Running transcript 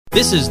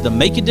This is the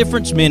Make a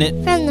Difference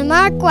Minute from the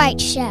Mark White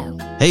Show.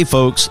 Hey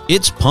folks,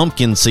 it's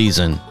pumpkin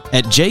season.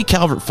 At J.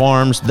 Calvert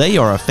Farms, they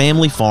are a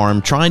family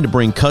farm trying to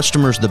bring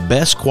customers the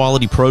best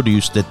quality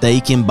produce that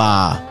they can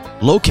buy.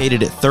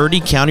 Located at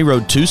 30 County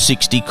Road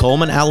 260,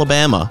 Coleman,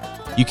 Alabama,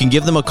 you can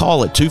give them a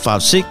call at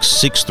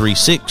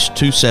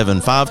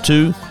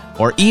 256-636-2752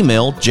 or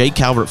email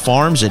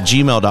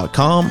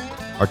jcalvertfarms@gmail.com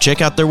or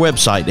check out their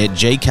website at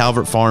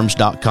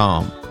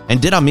jcalvertfarms.com. And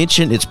did I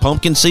mention it's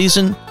pumpkin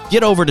season?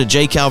 Get over to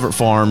J. Calvert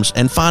Farms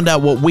and find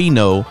out what we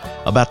know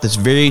about this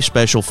very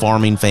special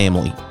farming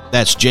family.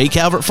 That's J.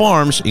 Calvert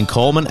Farms in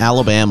Coleman,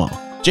 Alabama.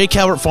 J.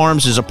 Calvert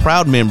Farms is a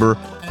proud member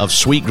of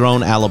Sweet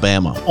Grown,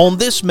 Alabama. On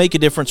this Make a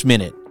Difference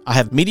Minute, I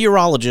have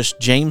meteorologist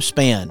James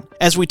Spann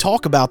as we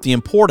talk about the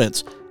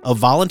importance of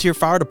volunteer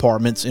fire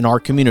departments in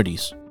our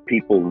communities.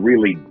 People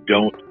really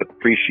don't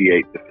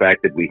appreciate the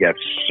fact that we have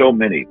so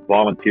many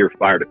volunteer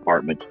fire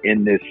departments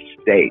in this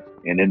state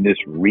and in this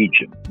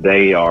region.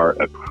 They are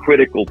a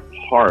critical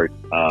part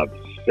of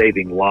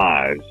saving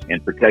lives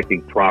and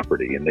protecting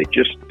property, and they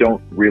just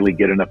don't really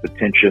get enough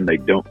attention. They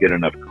don't get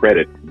enough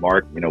credit.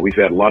 Mark, we've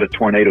had a lot of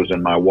tornadoes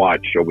in my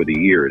watch over the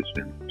years,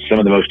 and some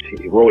of the most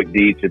heroic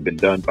deeds have been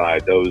done by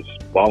those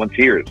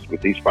volunteers with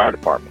these fire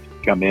departments.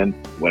 Come in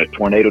when a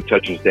tornado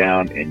touches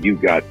down and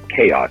you've got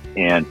chaos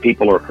and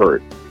people are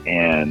hurt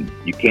and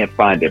you can't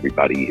find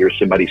everybody. You hear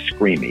somebody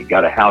screaming,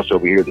 got a house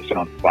over here that's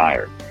on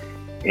fire.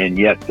 And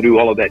yet through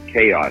all of that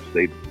chaos,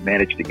 they've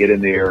managed to get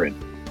in there and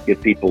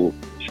get people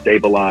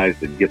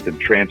stabilized and get them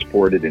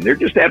transported. And they're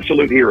just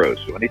absolute heroes.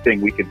 So anything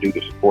we can do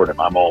to support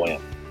them, I'm all in.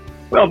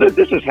 Well,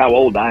 this is how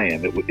old I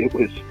am. It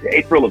was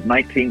April of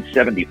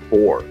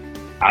 1974.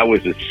 I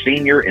was a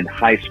senior in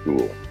high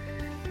school.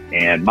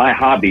 And my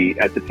hobby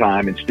at the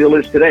time, and still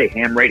is today,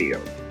 ham radio.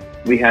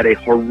 We had a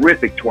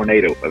horrific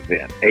tornado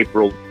event,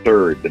 April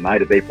 3rd, the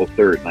night of April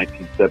 3rd,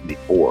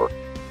 1974.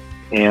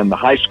 And the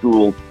high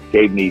school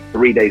gave me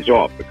 3 days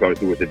off because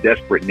there was a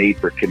desperate need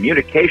for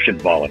communication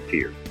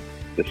volunteers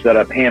to set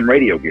up ham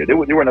radio gear. There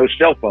were no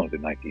cell phones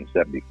in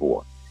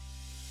 1974.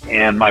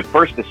 And my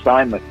first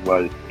assignment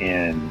was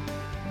in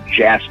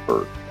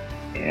Jasper,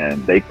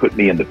 and they put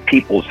me in the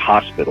People's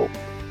Hospital.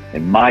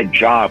 And my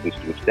job was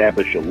to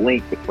establish a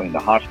link between the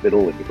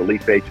hospital and the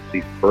relief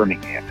agencies in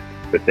Birmingham.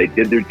 But they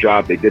did their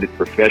job, they did it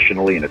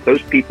professionally, and if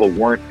those people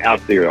weren't out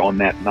there on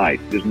that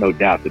night, there's no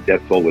doubt the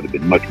death toll would have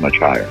been much, much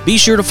higher. Be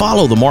sure to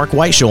follow The Mark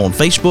White Show on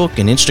Facebook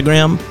and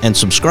Instagram, and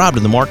subscribe to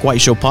The Mark White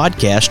Show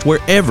podcast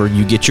wherever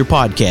you get your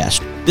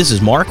podcast. This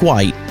is Mark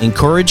White,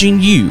 encouraging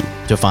you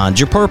to find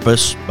your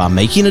purpose by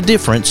making a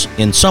difference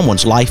in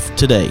someone's life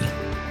today.